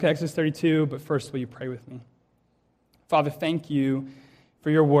Exodus 32, but first, will you pray with me? Father, thank you for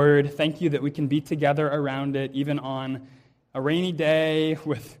your word. Thank you that we can be together around it, even on a rainy day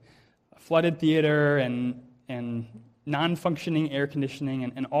with a flooded theater and non-functioning air conditioning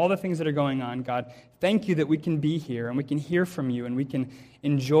and all the things that are going on. God, thank you that we can be here and we can hear from you and we can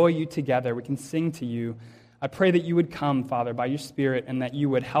enjoy you together. We can sing to you. I pray that you would come, Father, by your Spirit, and that you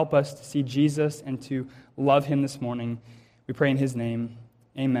would help us to see Jesus and to love him this morning. We pray in his name.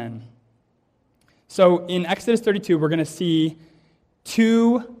 Amen. So in Exodus 32, we're going to see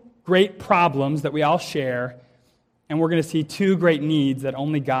two great problems that we all share, and we're going to see two great needs that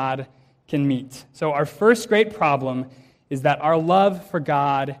only God can meet. So our first great problem is that our love for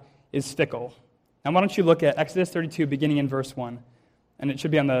God is fickle. Now why don't you look at Exodus 32, beginning in verse 1, and it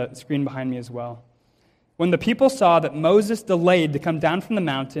should be on the screen behind me as well. When the people saw that Moses delayed to come down from the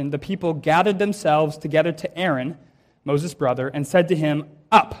mountain, the people gathered themselves together to Aaron, Moses' brother, and said to him,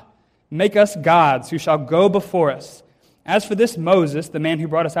 "Up, make us gods who shall go before us. As for this Moses, the man who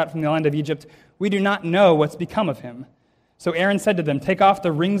brought us out from the land of Egypt, we do not know what's become of him." So Aaron said to them, "Take off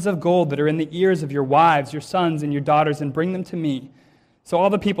the rings of gold that are in the ears of your wives, your sons, and your daughters, and bring them to me." So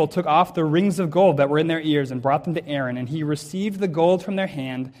all the people took off the rings of gold that were in their ears and brought them to Aaron, and he received the gold from their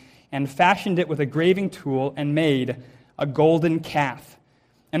hand and fashioned it with a graving tool and made a golden calf.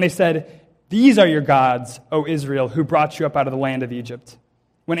 And they said, "These are your gods, O Israel, who brought you up out of the land of Egypt."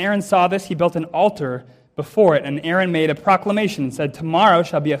 When Aaron saw this, he built an altar before it, and Aaron made a proclamation and said, "Tomorrow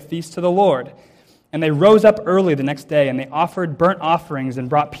shall be a feast to the Lord." And they rose up early the next day, and they offered burnt offerings and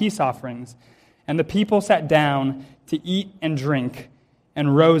brought peace offerings. And the people sat down to eat and drink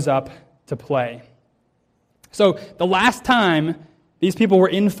and rose up to play. So the last time these people were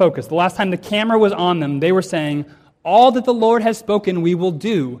in focus, the last time the camera was on them, they were saying, "All that the Lord has spoken we will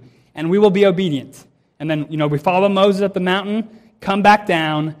do, and we will be obedient." And then, we follow Moses up the mountain, come back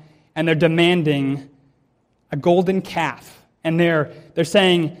down, and they're demanding a golden calf. And they're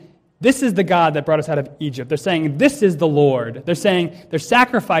saying, "This is the God that brought us out of Egypt." They're saying, "This is the Lord." They're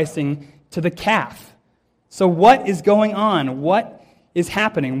sacrificing to the calf. So what is going on? What is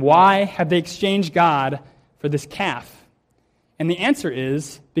happening? Why have they exchanged God for this calf? And the answer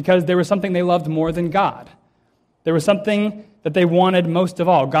is because there was something they loved more than God. There was something that they wanted most of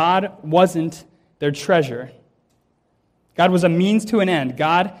all. God wasn't their treasure. God was a means to an end.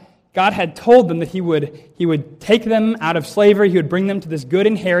 God had told them that He would take them out of slavery. He would bring them to this good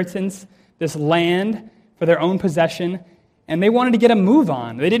inheritance, this land for their own possession. And they wanted to get a move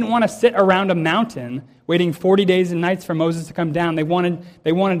on. They didn't want to sit around a mountain waiting 40 days and nights for Moses to come down. They wanted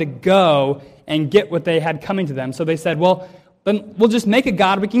to go and get what they had coming to them. So they said, "Well, then we'll just make a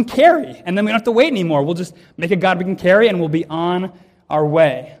God we can carry, and then we don't have to wait anymore. We'll just make a God we can carry, and we'll be on our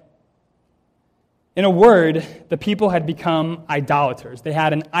way." In a word, the people had become idolaters. They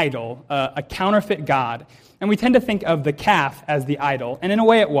had an idol, a counterfeit God. And we tend to think of the calf as the idol. And in a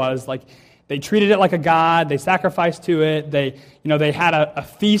way it was. Like, they treated it like a god. They sacrificed to it. They had a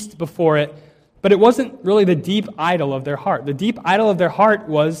feast before it. But it wasn't really the deep idol of their heart. The deep idol of their heart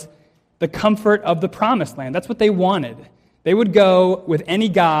was the comfort of the promised land. That's what they wanted. They would go with any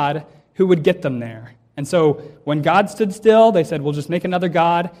god who would get them there. And so when God stood still, they said, "We'll just make another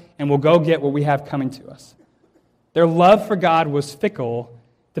god, and we'll go get what we have coming to us." Their love for God was fickle,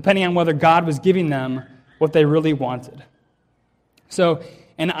 depending on whether God was giving them what they really wanted. So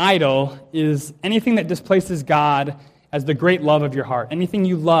an idol is anything that displaces God as the great love of your heart, anything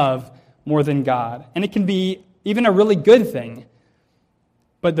you love more than God. And it can be even a really good thing.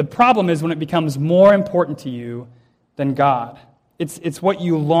 But the problem is when it becomes more important to you than God. It's what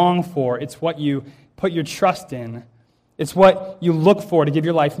you long for. It's what you put your trust in. It's what you look for to give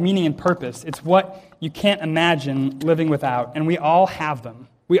your life meaning and purpose. It's what you can't imagine living without. And we all have them.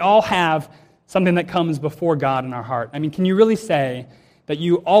 We all have something that comes before God in our heart. I mean, can you really say that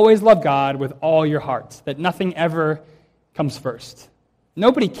you always love God with all your heart, that nothing ever comes first?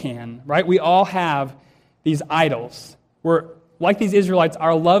 Nobody can, right? We all have these idols. We're like these Israelites,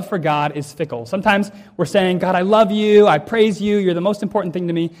 our love for God is fickle. Sometimes we're saying, "God, I love you, I praise you, you're the most important thing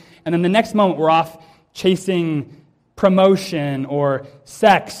to me." And then the next moment we're off chasing promotion or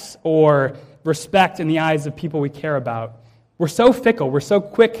sex or respect in the eyes of people we care about. We're so fickle. We're so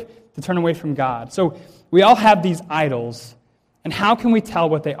quick to turn away from God. So we all have these idols. And how can we tell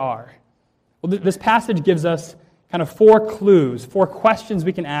what they are? Well, this passage gives us kind of 4 clues, 4 questions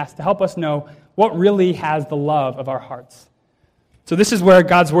we can ask to help us know what really has the love of our hearts. So this is where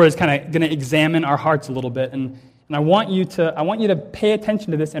God's Word is kind of going to examine our hearts a little bit, and I want you to pay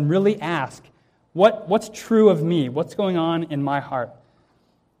attention to this and really ask, what's true of me? What's going on in my heart?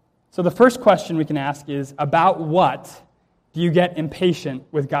 So the first question we can ask is, about what do you get impatient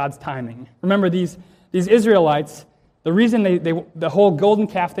with God's timing? Remember, these Israelites, the reason the whole golden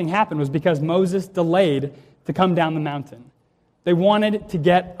calf thing happened was because Moses delayed to come down the mountain. They wanted to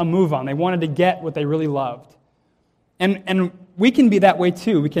get a move on. They wanted to get what they really loved. And we can be that way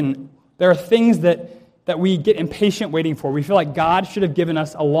too. There are things that we get impatient waiting for. We feel like God should have given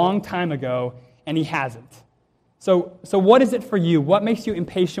us a long time ago, and he hasn't. So what is it for you? What makes you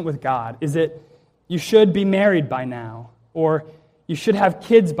impatient with God? Is it you should be married by now? Or you should have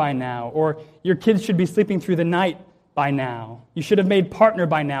kids by now? Or your kids should be sleeping through the night by now? You should have made partner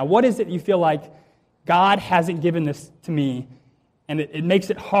by now? What is it you feel like God hasn't given this to me, and it makes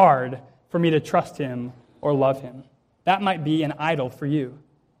it hard for me to trust him or love him? That might be an idol for you.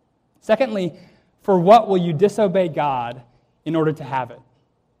 Secondly, for what will you disobey God in order to have it?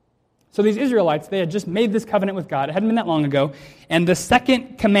 So these Israelites, they had just made this covenant with God. It hadn't been that long ago. And the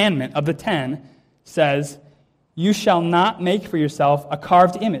second commandment of the 10 says, you shall not make for yourself a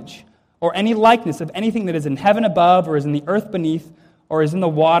carved image or any likeness of anything that is in heaven above or is in the earth beneath or is in the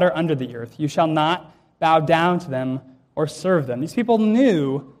water under the earth. You shall not bow down to them or serve them. These people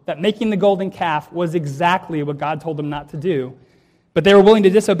knew that making the golden calf was exactly what God told them not to do. But they were willing to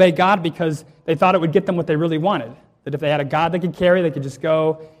disobey God because they thought it would get them what they really wanted. That if they had a God they could carry, they could just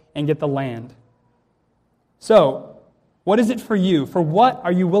go and get the land. So, what is it for you? For what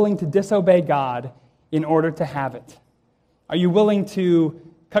are you willing to disobey God in order to have it? Are you willing to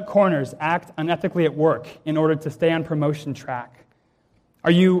cut corners, act unethically at work in order to stay on promotion track?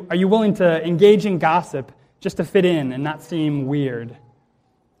 Are you willing to engage in gossip just to fit in and not seem weird?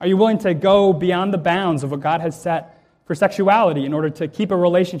 Are you willing to go beyond the bounds of what God has set for sexuality in order to keep a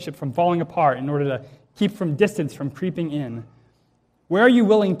relationship from falling apart, in order to keep from distance from creeping in? Where are you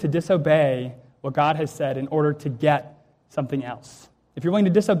willing to disobey what God has said in order to get something else? If you're willing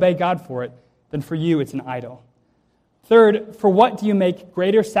to disobey God for it, then for you it's an idol. Third, for what do you make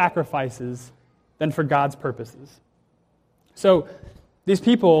greater sacrifices than for God's purposes? So these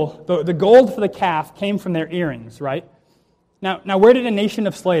people, the gold for the calf came from their earrings, right? Now where did a nation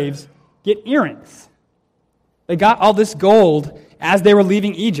of slaves get earrings? They got all this gold as they were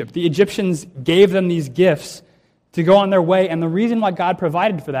leaving Egypt. The Egyptians gave them these gifts to go on their way, and the reason why God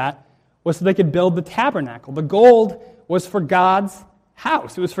provided for that was so they could build the tabernacle. The gold was for God's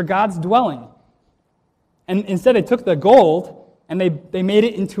house. It was for God's dwelling. And instead they took the gold and they made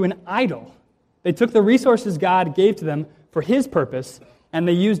it into an idol. They took the resources God gave to them for his purpose and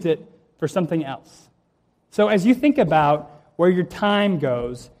they used it for something else. So as you think about where your time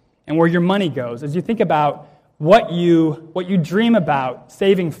goes and where your money goes, as you think about what you dream about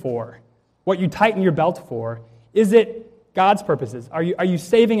saving for, what you tighten your belt for, is it God's purposes? Are you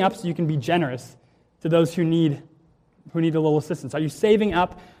saving up so you can be generous to those who need a little assistance? Are you saving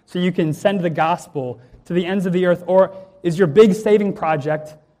up so you can send the gospel to the ends of the earth? Or is your big saving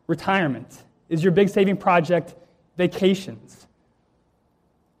project retirement? Is your big saving project vacations?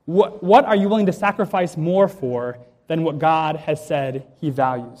 What are you willing to sacrifice more for than what God has said he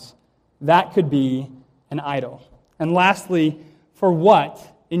values? That could be an idol. And lastly, for what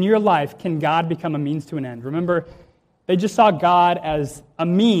in your life can God become a means to an end? Remember, they just saw God as a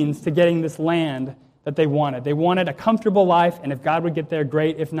means to getting this land that they wanted. They wanted a comfortable life, and if God would get there,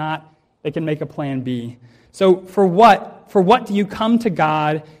 great. If not, they can make a plan B. So for what do you come to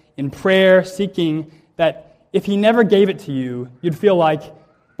God in prayer, seeking that if he never gave it to you, you'd feel like,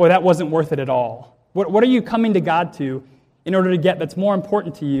 boy, that wasn't worth it at all? What are you coming to God to in order to get that's more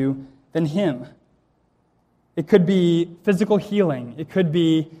important to you than him? It could be physical healing. It could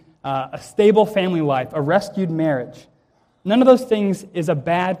be a stable family life, a rescued marriage. None of those things is a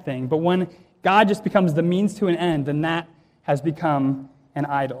bad thing, but when God just becomes the means to an end, then that has become an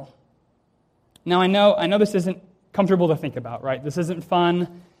idol. Now, I know this isn't comfortable to think about, right? This isn't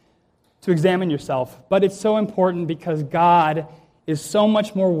fun to examine yourself, but it's so important because God is so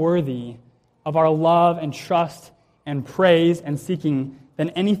much more worthy of our love and trust and praise and seeking than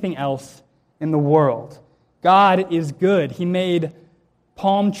anything else in the world. God is good. He made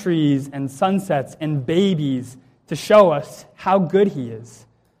palm trees and sunsets and babies to show us how good he is.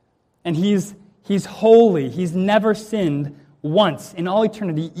 And he's holy. He's never sinned once in all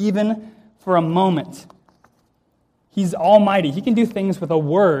eternity, even for a moment. He's almighty. He can do things with a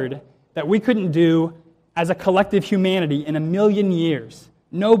word that we couldn't do as a collective humanity in 1,000,000 years.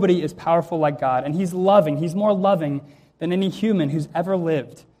 Nobody is powerful like God, and he's loving. He's more loving than any human who's ever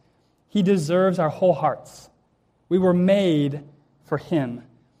lived. He deserves our whole hearts. We were made for him.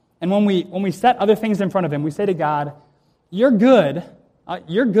 And when we set other things in front of him, we say to God, you're good,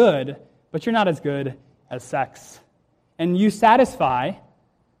 but you're not as good as sex. And you satisfy,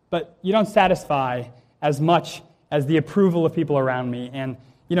 but you don't satisfy as much as the approval of people around me. And,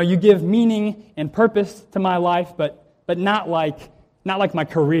 you give meaning and purpose to my life, but not like my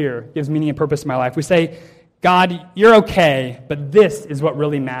career gives meaning and purpose to my life. We say, God, you're okay, but this is what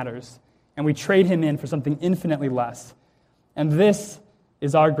really matters. And we trade him in for something infinitely less. And this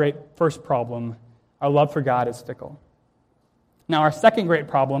is our great first problem. Our love for God is fickle. Now, our second great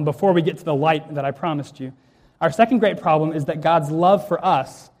problem, before we get to the light that I promised you, our second great problem is that God's love for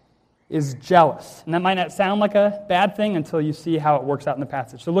us is jealous. And that might not sound like a bad thing until you see how it works out in the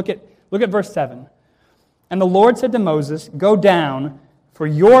passage. So look at verse 7. And the Lord said to Moses, "Go down, for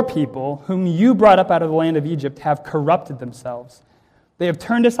your people, whom you brought up out of the land of Egypt, have corrupted themselves. They have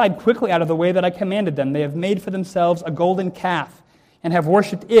turned aside quickly out of the way that I commanded them. They have made for themselves a golden calf, and have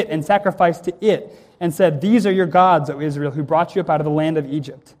worshipped it and sacrificed to it, and said, 'These are your gods, O Israel, who brought you up out of the land of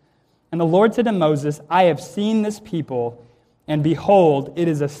Egypt.' And the Lord said to Moses, 'I have seen this people, and behold, it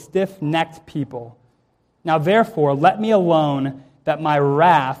is a stiff-necked people. Now therefore, let me alone, that my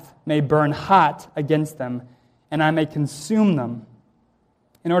wrath may burn hot against them, and I may consume them,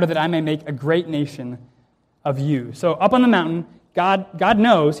 in order that I may make a great nation of you.'" So up on the mountain, God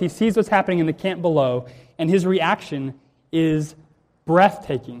knows, he sees what's happening in the camp below, and his reaction is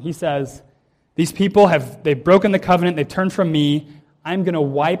breathtaking. He says, these people they've broken the covenant, they've turned from me, I'm going to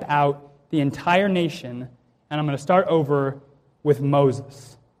wipe out the entire nation, and I'm going to start over with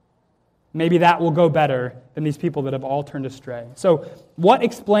Moses. Maybe that will go better than these people that have all turned astray. So what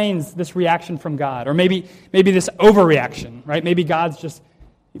explains this reaction from God? Or maybe this overreaction, right? Maybe God's just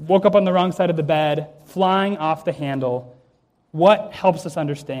woke up on the wrong side of the bed, flying off the handle. What helps us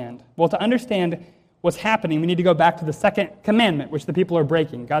understand? Well, to understand what's happening, we need to go back to the second commandment, which the people are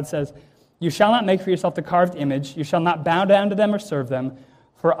breaking. God says, "You shall not make for yourself the carved image. You shall not bow down to them or serve them.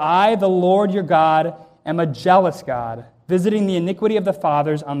 For I, the Lord your God, am a jealous God, visiting the iniquity of the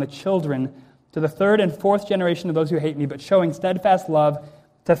fathers on the children to the third and fourth generation of those who hate me, but showing steadfast love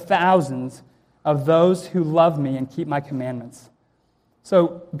to thousands of those who love me and keep my commandments."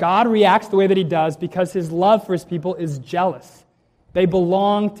 So God reacts the way that he does because his love for his people is jealous. They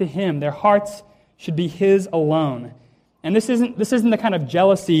belong to him. Their hearts should be his alone. And this isn't the kind of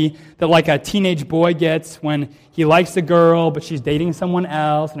jealousy that like a teenage boy gets when he likes a girl, but she's dating someone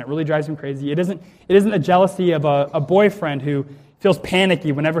else, and it really drives him crazy. It isn't the jealousy of a boyfriend who feels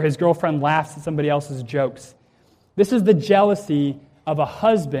panicky whenever his girlfriend laughs at somebody else's jokes. This is the jealousy of a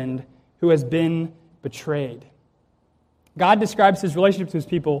husband who has been betrayed. God describes his relationship to his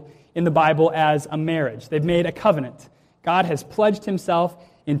people in the Bible as a marriage. They've made a covenant. God has pledged himself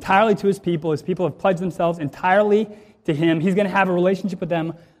entirely to his people. His people have pledged themselves entirely to him. He's going to have a relationship with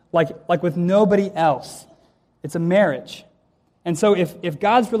them like with nobody else. It's a marriage. And so if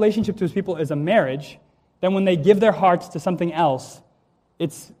God's relationship to his people is a marriage, then when they give their hearts to something else,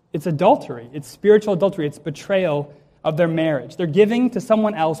 it's adultery. It's spiritual adultery. It's betrayal of their marriage. They're giving to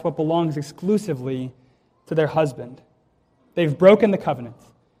someone else what belongs exclusively to their husband. They've broken the covenant.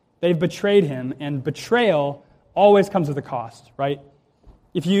 They've betrayed him, and betrayal always comes with a cost, right?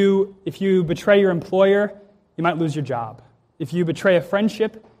 If you betray your employer, you might lose your job. If you betray a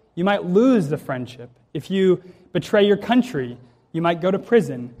friendship, you might lose the friendship. If you betray your country, you might go to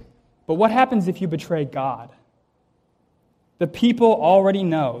prison. But what happens if you betray God? The people already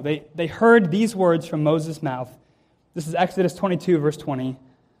know. They heard these words from Moses' mouth. This is Exodus 22, verse 20.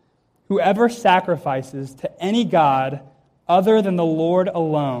 "Whoever sacrifices to any god other than the Lord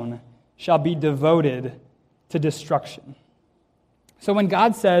alone shall be devoted to destruction." So when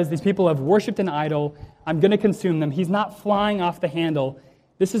God says these people have worshipped an idol, I'm going to consume them, he's not flying off the handle.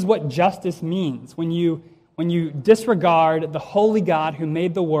 This is what justice means. When you disregard the holy God who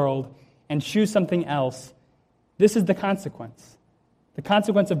made the world and choose something else, this is the consequence. The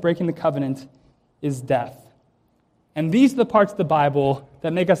consequence of breaking the covenant is death. And these are the parts of the Bible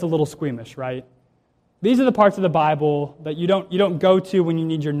that make us a little squeamish, right? These are the parts of the Bible that you don't go to when you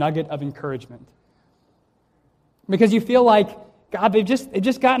need your nugget of encouragement. Because you feel like, God, they've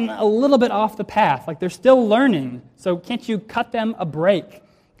just gotten a little bit off the path. Like they're still learning. So can't you cut them a break?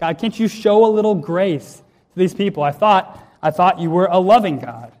 God, can't you show a little grace to these people? I thought you were a loving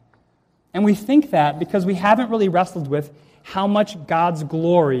God. And we think that because we haven't really wrestled with how much God's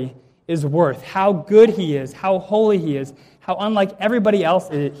glory is worth, how good he is, how holy he is, how unlike everybody else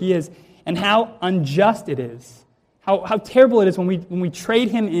he is, and how unjust it is, how terrible it is when we trade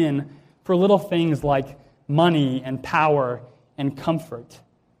him in for little things like money and power and comfort.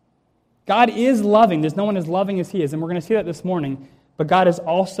 God is loving. There's no one as loving as he is, and we're going to see that this morning. But God is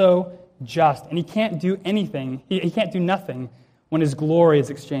also just, and he can't do anything. He can't do nothing when his glory is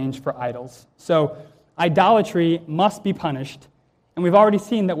exchanged for idols. So idolatry must be punished, and we've already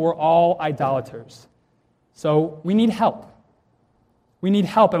seen that we're all idolaters. So we need help. We need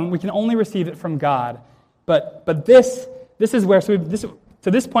help, and we can only receive it from God. But this is where, to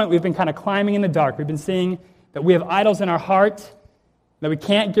this point, we've been kind of climbing in the dark. We've been seeing that we have idols in our heart that we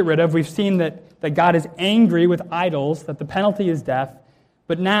can't get rid of. We've seen that God is angry with idols, that the penalty is death.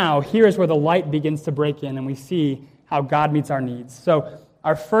 But now, here's where the light begins to break in, and we see how God meets our needs. So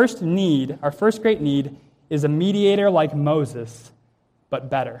our first great need, is a mediator like Moses,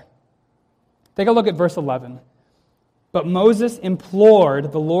 but better. Take a look at verse 11. But Moses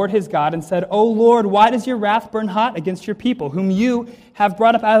implored the Lord his God and said, O Lord, why does your wrath burn hot against your people, whom you have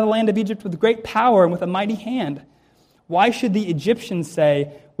brought up out of the land of Egypt with great power and with a mighty hand? Why should the Egyptians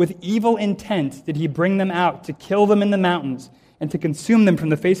say, with evil intent did he bring them out to kill them in the mountains and to consume them from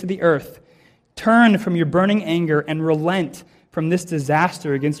the face of the earth? Turn from your burning anger and relent from this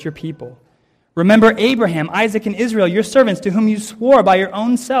disaster against your people. Remember Abraham, Isaac, and Israel, your servants, to whom you swore by your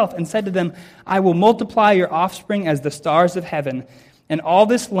own self and said to them, I will multiply your offspring as the stars of heaven, and all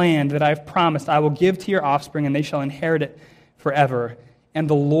this land that I have promised I will give to your offspring, and they shall inherit it forever. And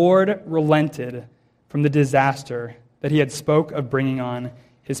the Lord relented from the disaster that he had spoke of bringing on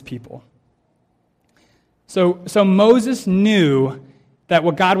his people. So Moses knew that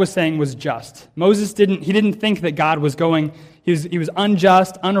what God was saying was just. Moses didn't think that God was he was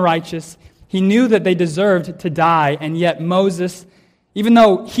unjust, unrighteous. He knew that they deserved to die, and yet Moses, even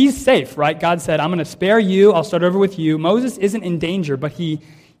though he's safe, right? God said, I'm going to spare you, I'll start over with you. Moses isn't in danger, but he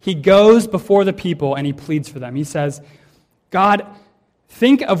goes before the people and he pleads for them. He says, God,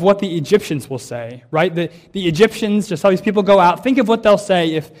 think of what the Egyptians will say, right? The Egyptians, just how these people go out, think of what they'll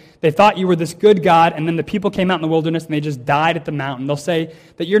say if they thought you were this good God, and then the people came out in the wilderness and they just died at the mountain. They'll say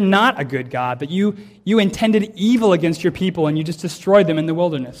that you're not a good God, that you intended evil against your people and you just destroyed them in the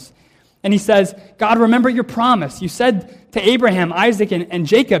wilderness. And he says, God, remember your promise. You said to Abraham, Isaac, and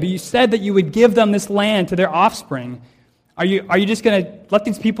Jacob, you said that you would give them this land to their offspring. Are you just going to let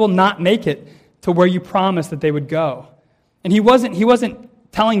these people not make it to where you promised that they would go? And he wasn't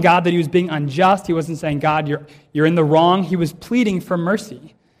telling God that he was being unjust. He wasn't saying, God, you're in the wrong. He was pleading for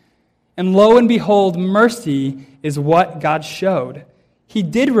mercy. And lo and behold, mercy is what God showed. He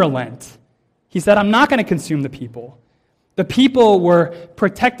did relent. He said, I'm not going to consume the people. The people were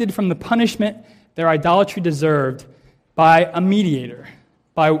protected from the punishment their idolatry deserved by a mediator,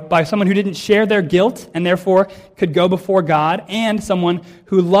 by someone who didn't share their guilt and therefore could go before God, and someone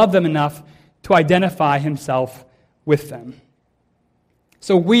who loved them enough to identify himself with them.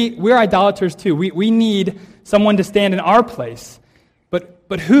 So we're idolaters too. We need someone to stand in our place.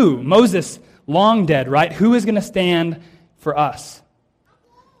 But who? Moses, long dead, right? Who is going to stand for us?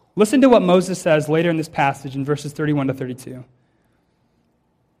 Listen to what Moses says later in this passage in verses 31 to 32.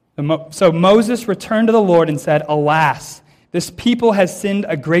 So Moses returned to the Lord and said, Alas, this people has sinned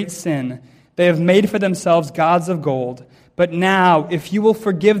a great sin. They have made for themselves gods of gold. But now, if you will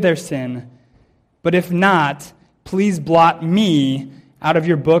forgive their sin, but if not, please blot me out of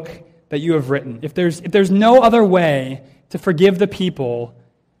your book that you have written. If there's no other way to forgive the people,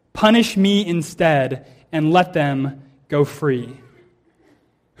 punish me instead and let them go free.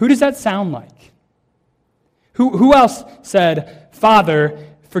 Who does that sound like? Who else said, Father,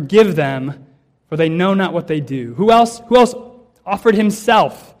 forgive them, for they know not what they do? Who else offered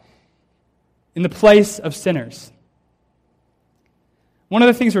himself in the place of sinners? One of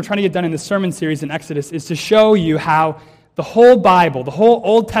the things we're trying to get done in the sermon series in Exodus is to show you how the whole Bible, the whole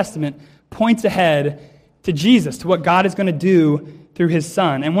Old Testament, points ahead to Jesus, to what God is going to do through his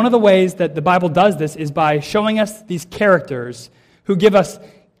Son. And one of the ways that the Bible does this is by showing us these characters who give us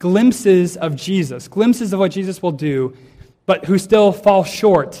glimpses of Jesus, glimpses of what Jesus will do, but who still fall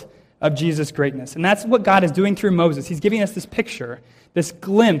short of Jesus' greatness. And that's what God is doing through Moses. He's giving us this picture, this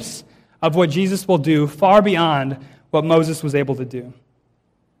glimpse of what Jesus will do far beyond what Moses was able to do.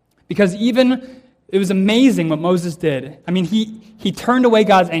 Because it was amazing what Moses did. I mean, he turned away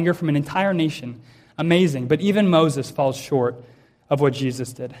God's anger from an entire nation. Amazing. But even Moses falls short of what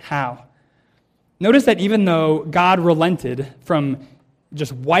Jesus did. How? Notice that even though God relented from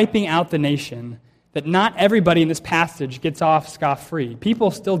just wiping out the nation, that not everybody in this passage gets off scot-free.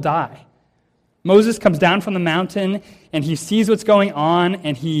 People still die. Moses comes down from the mountain, and he sees what's going on,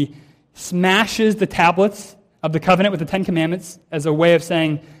 and he smashes the tablets of the covenant with the Ten Commandments as a way of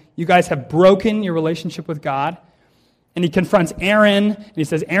saying, you guys have broken your relationship with God. And he confronts Aaron, and he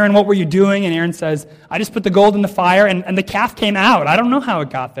says, Aaron, what were you doing? And Aaron says, I just put the gold in the fire, and the calf came out. I don't know how it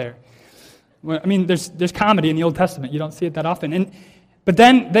got there. I mean, there's comedy in the Old Testament. You don't see it that often. But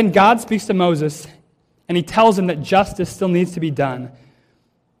then God speaks to Moses, and he tells him that justice still needs to be done.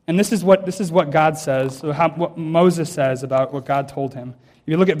 And this is what God says, what Moses says about what God told him.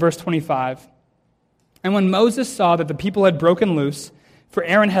 If you look at verse 25, And when Moses saw that the people had broken loose, for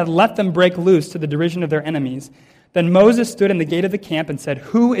Aaron had let them break loose to the derision of their enemies, then Moses stood in the gate of the camp and said,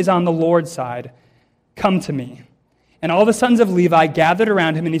 "Who is on the Lord's side? Come to me." And all the sons of Levi gathered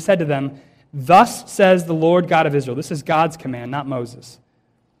around him, and he said to them, "Thus says the Lord God of Israel." This is God's command, not Moses.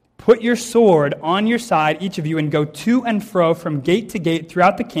 "Put your sword on your side, each of you, and go to and fro from gate to gate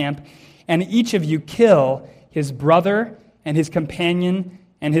throughout the camp, and each of you kill his brother and his companion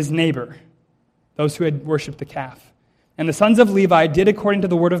and his neighbor," those who had worshipped the calf. And the sons of Levi did according to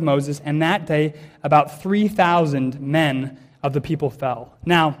the word of Moses, and that day about 3,000 men of the people fell.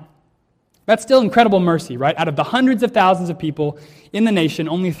 Now, that's still incredible mercy, right? Out of the hundreds of thousands of people in the nation,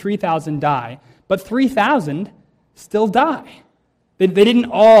 only 3,000 die. But 3,000 still die. They didn't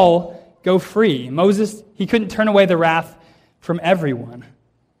all go free. Moses, he couldn't turn away the wrath from everyone.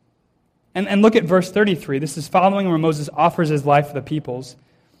 And look at verse 33. This is following where Moses offers his life for the peoples.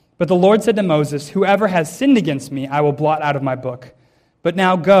 "But the Lord said to Moses, 'Whoever has sinned against me, I will blot out of my book. But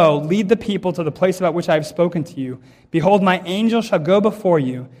now go, lead the people to the place about which I have spoken to you. Behold, my angel shall go before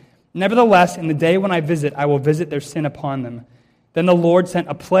you. Nevertheless, in the day when I visit, I will visit their sin upon them.' Then the Lord sent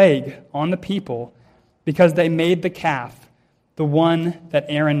a plague on the people because they made the calf, the one that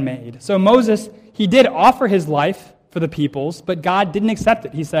Aaron made." So Moses, he did offer his life for the peoples, but God didn't accept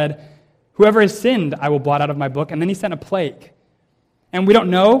it. He said, "Whoever has sinned, I will blot out of my book." And then he sent a plague. And we don't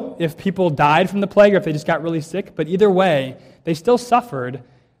know if people died from the plague or if they just got really sick, but either way, they still suffered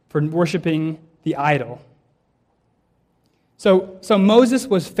for worshiping the idol. So Moses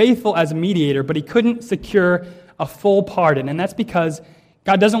was faithful as a mediator, but he couldn't secure a full pardon. And that's because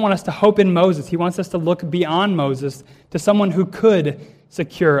God doesn't want us to hope in Moses. He wants us to look beyond Moses to someone who could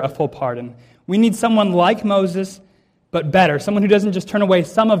secure a full pardon. We need someone like Moses, but better. Someone who doesn't just turn away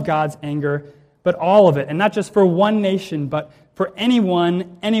some of God's anger, but all of it. And not just for one nation, but for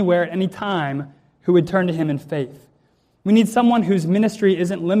anyone, anywhere, at any time who would turn to him in faith. We need someone whose ministry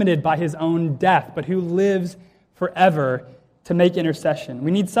isn't limited by his own death, but who lives forever to make intercession.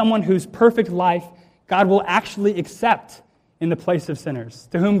 We need someone whose perfect life God will actually accept in the place of sinners,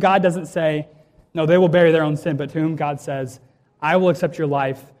 to whom God doesn't say, no, they will bury their own sin, but to whom God says, I will accept your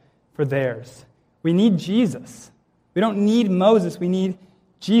life for theirs. We need Jesus. We don't need Moses, we need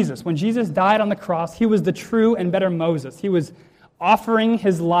Jesus. When Jesus died on the cross, he was the true and better Moses. He was offering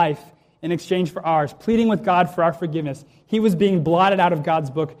his life in exchange for ours, pleading with God for our forgiveness. He was being blotted out of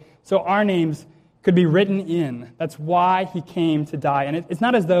God's book so our names could be written in. That's why he came to die. And it's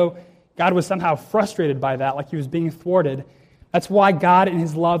not as though God was somehow frustrated by that, like he was being thwarted. That's why God in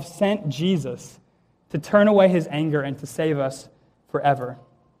his love sent Jesus to turn away his anger and to save us forever.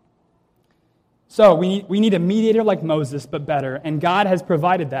 So we need a mediator like Moses, but better. And God has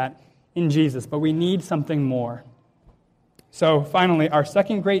provided that in Jesus, but we need something more. So finally, our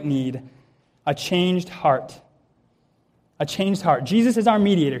second great need, a changed heart. A changed heart. Jesus is our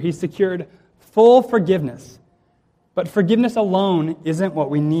mediator. He's secured full forgiveness. But forgiveness alone isn't what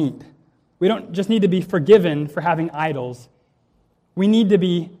we need. We don't just need to be forgiven for having idols. We need to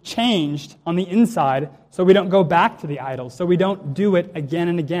be changed on the inside so we don't go back to the idols, so we don't do it again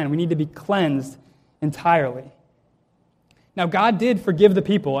and again. We need to be cleansed entirely. Now, God did forgive the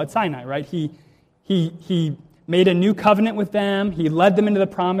people at Sinai, right? He made a new covenant with them. He led them into the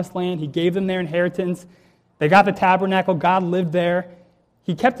promised land. He gave them their inheritance. They got the tabernacle. God lived there.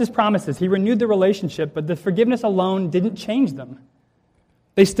 He kept his promises. He renewed the relationship, but the forgiveness alone didn't change them.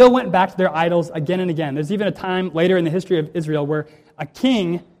 They still went back to their idols again and again. There's even a time later in the history of Israel where a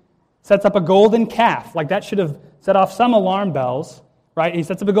king sets up a golden calf. Like that should have set off some alarm bells, right? He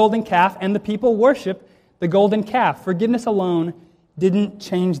sets up a golden calf, and the people worship the golden calf. Forgiveness alone didn't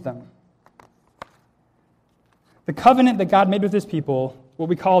change them. The covenant that God made with his people, what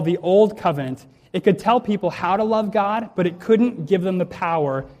we call the Old Covenant, it could tell people how to love God, but it couldn't give them the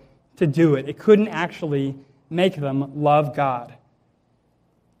power to do it. It couldn't actually make them love God.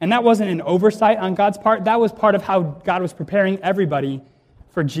 And that wasn't an oversight on God's part. That was part of how God was preparing everybody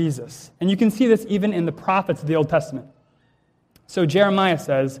for Jesus. And you can see this even in the prophets of the Old Testament. So Jeremiah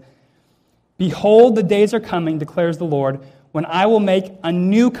says, "Behold, the days are coming, declares the Lord, when I will make a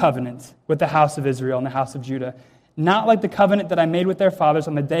new covenant with the house of Israel and the house of Judah, not like the covenant that I made with their fathers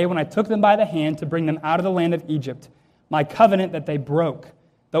on the day when I took them by the hand to bring them out of the land of Egypt, my covenant that they broke,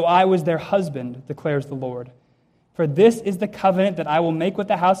 though I was their husband, declares the Lord. For this is the covenant that I will make with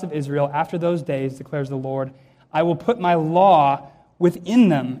the house of Israel after those days, declares the Lord. I will put my law within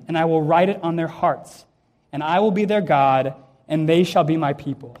them, and I will write it on their hearts. And I will be their God, and they shall be my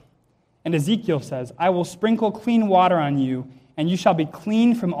people." And Ezekiel says, "I will sprinkle clean water on you, and you shall be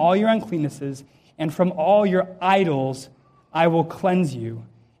clean from all your uncleannesses, and from all your idols I will cleanse you.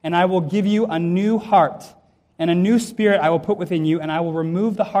 and I will give you a new heart, and a new spirit I will put within you, and I will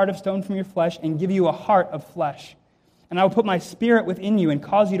remove the heart of stone from your flesh and give you a heart of flesh. And I will put my spirit within you and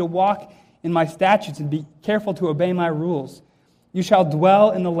cause you to walk in my statutes and be careful to obey my rules. You shall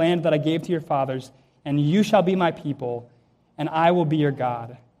dwell in the land that I gave to your fathers, and you shall be my people, and I will be your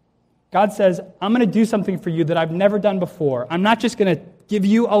God. God says, I'm going to do something for you that I've never done before. I'm not just going to give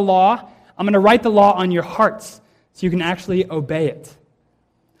you a law. I'm going to write the law on your hearts so you can actually obey it.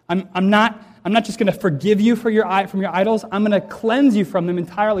 I'm not just going to forgive you from your idols. I'm going to cleanse you from them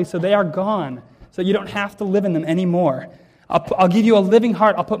entirely so they are gone, so you don't have to live in them anymore. I'll give you a living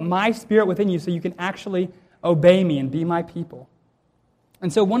heart. I'll put my spirit within you so you can actually obey me and be my people.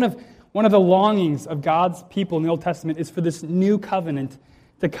 And so one of the longings of God's people in the Old Testament is for this new covenant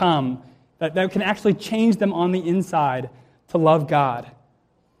to come that can actually change them on the inside to love God.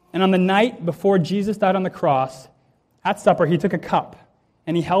 And on the night before Jesus died on the cross, at supper, he took a cup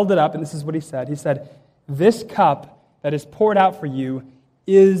and he held it up, and this is what he said. He said, "This cup that is poured out for you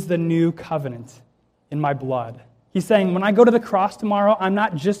is the new covenant in my blood." He's saying, when I go to the cross tomorrow, I'm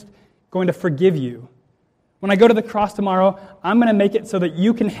not just going to forgive you. When I go to the cross tomorrow, I'm going to make it so that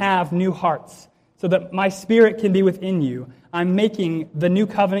you can have new hearts, so that my spirit can be within you. I'm making the new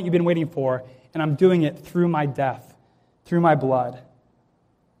covenant you've been waiting for, and I'm doing it through my death, through my blood.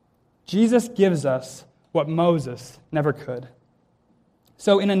 Jesus gives us what Moses never could.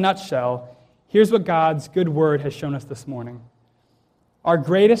 So in a nutshell, here's what God's good word has shown us this morning. Our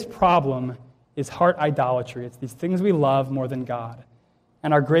greatest problem is heart idolatry. It's these things we love more than God.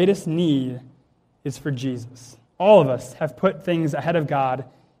 And our greatest need is for Jesus. All of us have put things ahead of God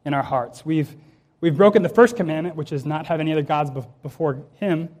in our hearts. We've broken the first commandment, which is not have any other gods before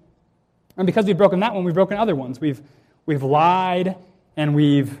Him. And because we've broken that one, we've broken other ones. We've lied, and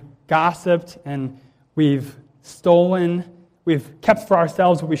we've gossiped, and we've stolen. We've kept for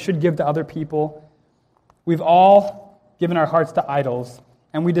ourselves what we should give to other people. We've all given our hearts to idols,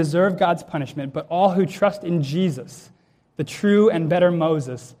 and we deserve God's punishment. But all who trust in Jesus, the true and better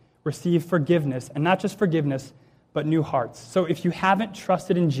Moses, receive forgiveness, and not just forgiveness, but new hearts. So if you haven't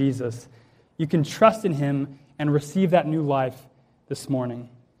trusted in Jesus, you can trust in Him and receive that new life this morning.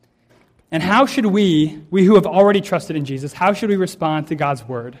 And how should we who have already trusted in Jesus, how should we respond to God's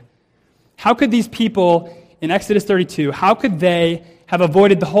word? How could these people in Exodus 32, how could they have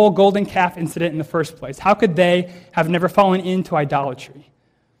avoided the whole golden calf incident in the first place? How could they have never fallen into idolatry?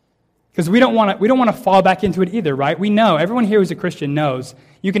 Because we don't want to fall back into it either, right? We know, everyone here who's a Christian knows,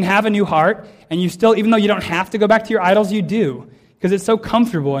 you can have a new heart, and you still, even though you don't have to go back to your idols, you do, because it's so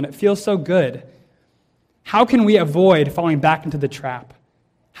comfortable and it feels so good. How can we avoid falling back into the trap?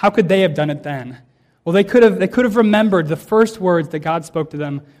 How could they have done it then? Well, they could have remembered the first words that God spoke to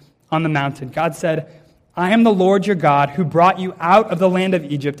them on the mountain. God said, "I am the Lord your God who brought you out of the land of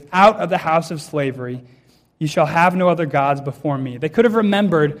Egypt, out of the house of slavery. You shall have no other gods before me." They could have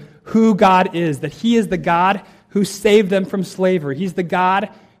remembered who God is, that He is the God who saved them from slavery. He's the God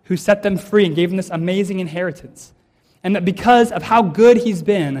who set them free and gave them this amazing inheritance. And that because of how good He's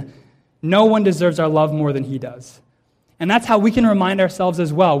been, no one deserves our love more than He does. And that's how we can remind ourselves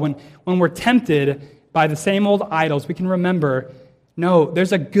as well. When we're tempted by the same old idols, we can remember, no,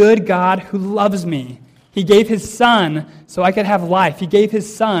 there's a good God who loves me. He gave His Son so I could have life. He gave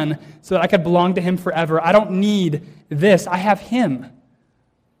His Son so that I could belong to Him forever. I don't need this. I have Him.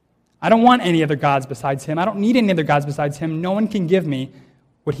 I don't want any other gods besides Him. I don't need any other gods besides Him. No one can give me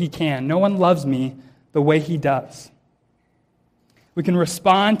what He can. No one loves me the way He does. We can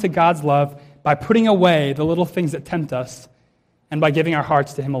respond to God's love by putting away the little things that tempt us and by giving our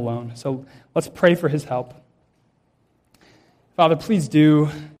hearts to Him alone. So let's pray for His help. Father, please do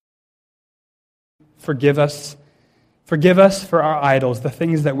forgive us. Forgive us for our idols, the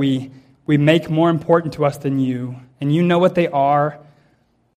things that we make more important to us than You. And You know what they are.